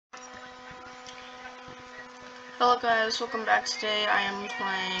Hello guys, welcome back. Today I am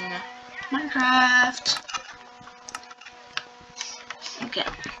playing Minecraft. Okay.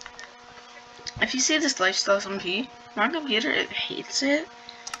 If you see this lifestyle SMP, my computer, it hates it,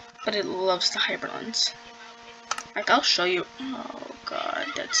 but it loves the HyperLands. Like, I'll show you. Oh god,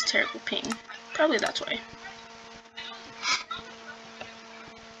 that's terrible ping. Probably that's why.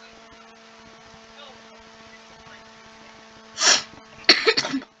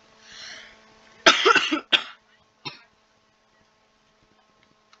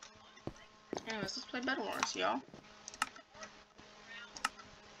 Anyways, let's play Bedwars, y'all.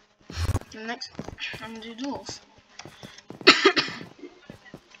 And next, I'm gonna do duels.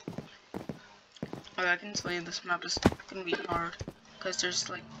 Oh, I can tell you this map is gonna be hard, because there's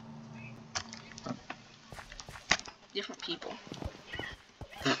like different people.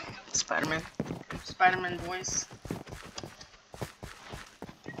 Spider-Man voice.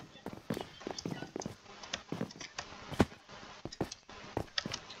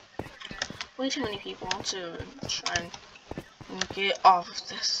 Way too many people to try and get off of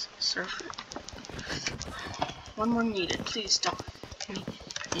this server. One more needed. Please don't.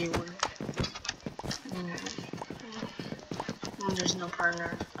 There's no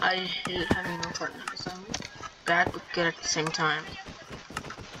partner. I hate having no partner because I'm bad but good at the same time.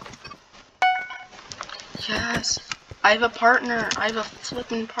 Yes, I have a partner. I have a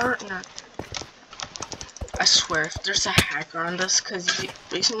flipping partner. I swear, if there's a hacker on this, because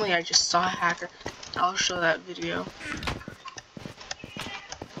recently I just saw a hacker, I'll show that video.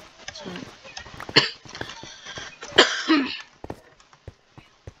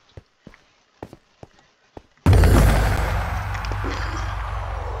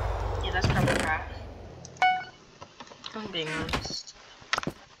 Yeah, that's probably crap. I'm being honest.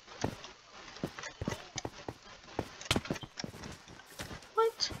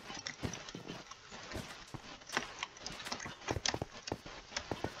 What?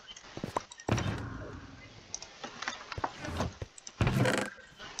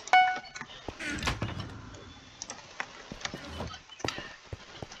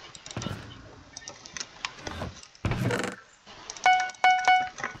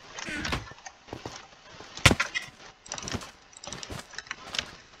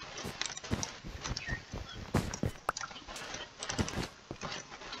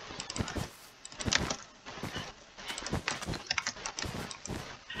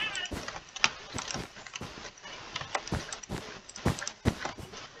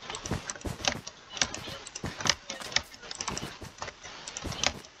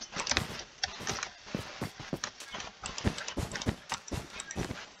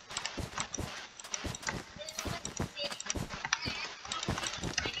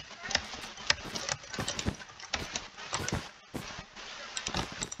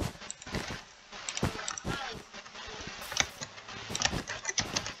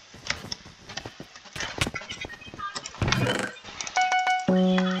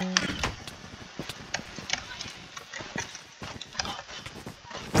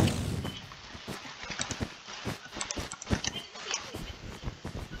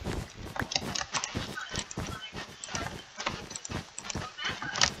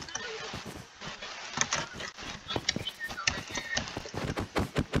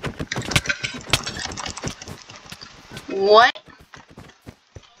 What?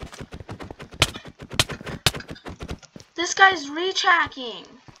 This guy's retracking.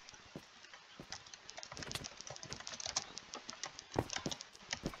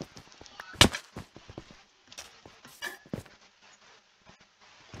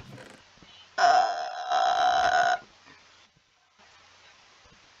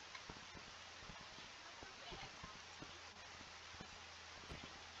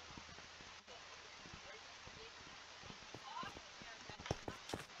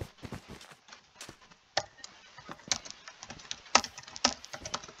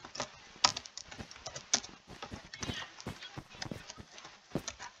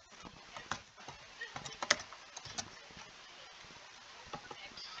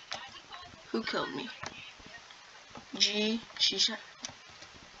 Who killed me? She shot.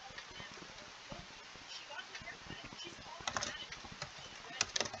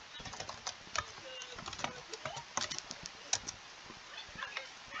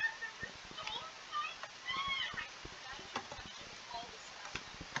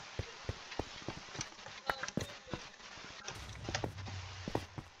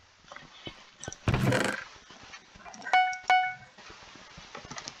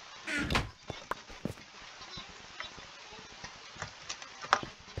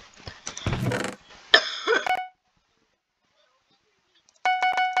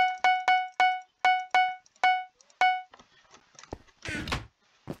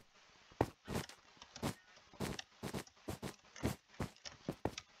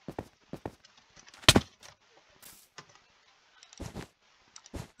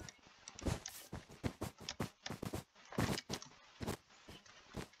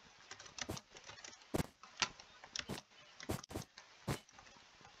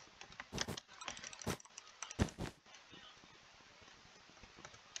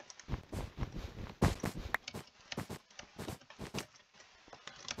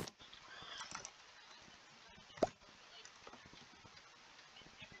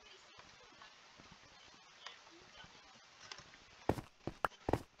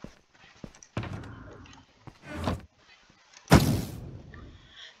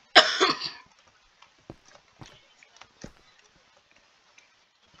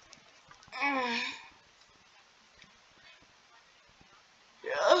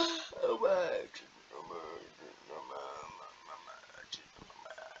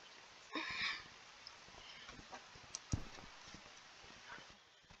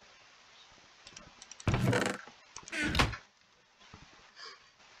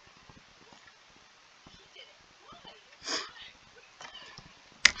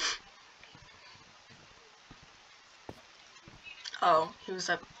 Oh, he was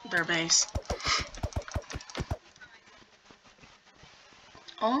at their base.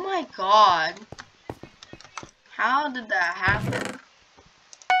 Oh my god. How did that happen?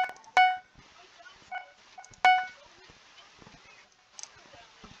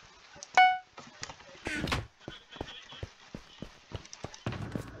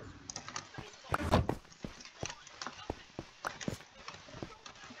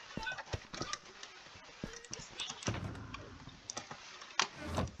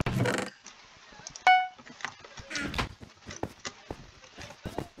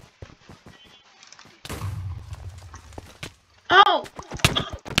 Oh!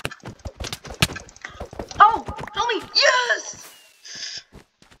 Oh! Help me! Yes!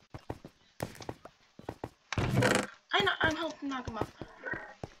 I'm helping knock him up.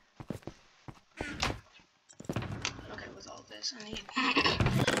 Okay, with all this, I need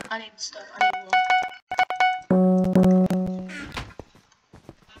I need stuff. I need wool.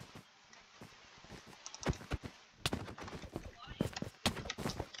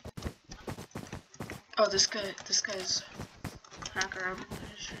 Oh, this guy's hacker. I'm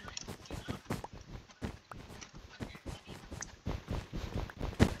pretty sure.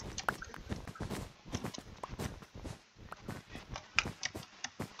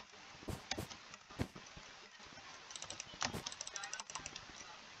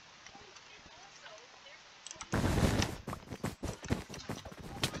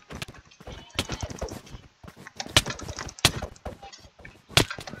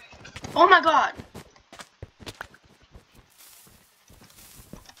 Oh my god!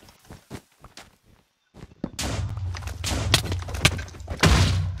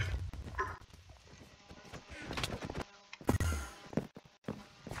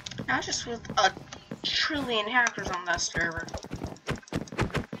 Not just with a trillion hackers on that server.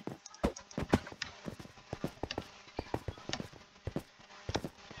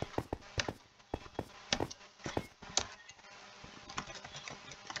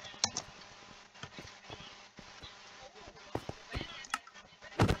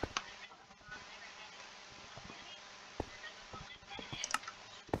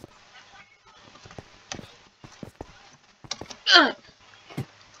 Ugh.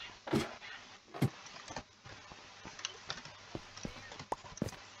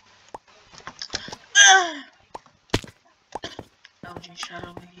 LG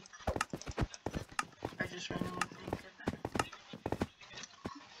Shadow League. I just randomly think of that.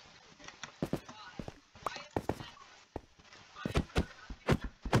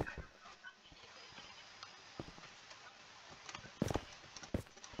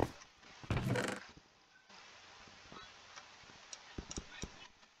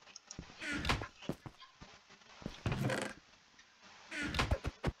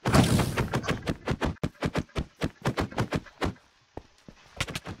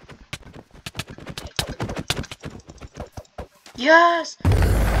 Yes!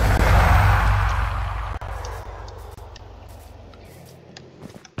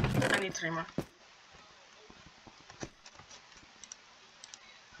 I need 3 more.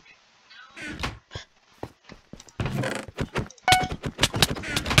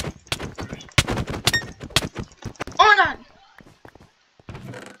 Oh my god!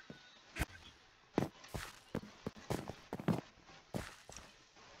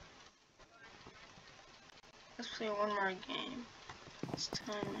 Let's play one more game. This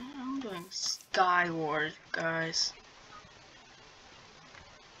time I'm doing Sky Wars, guys.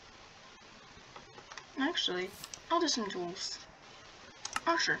 Actually, I'll do some duels.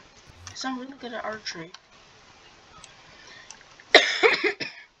 Archer, because I'm really good at archery.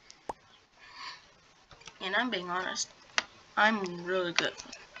 And I'm being honest, I'm really good.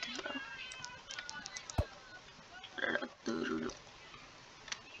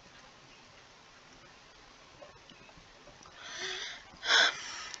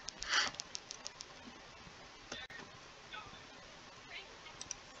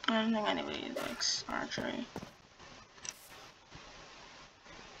 I don't think anybody likes archery.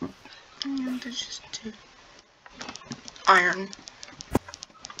 And there's just 2. Iron.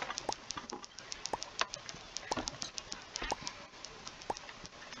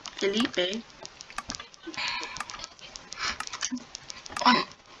 Felipe.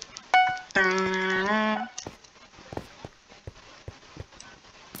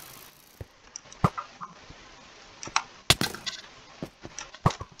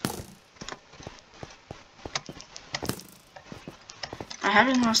 I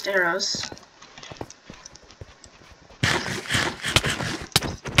haven't lost arrows.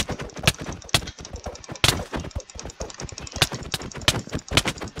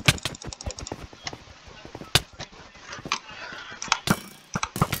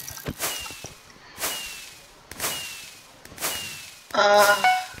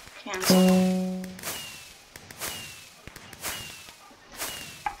 Cancel.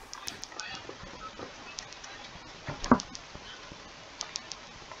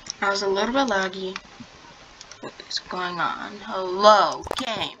 I was a little bit laggy. What is going on? Hello,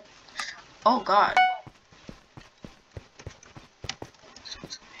 game. Oh god.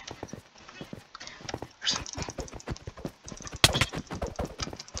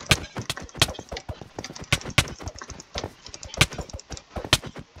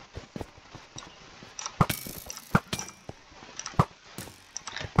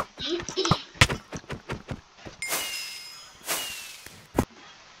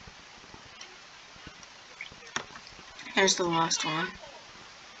 Here's the last one.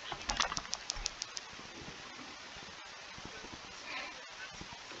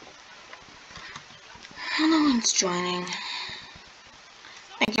 No one's joining.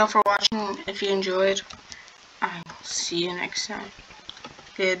 Thank y'all for watching. If you enjoyed, I will see you next time.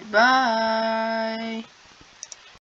 Goodbye.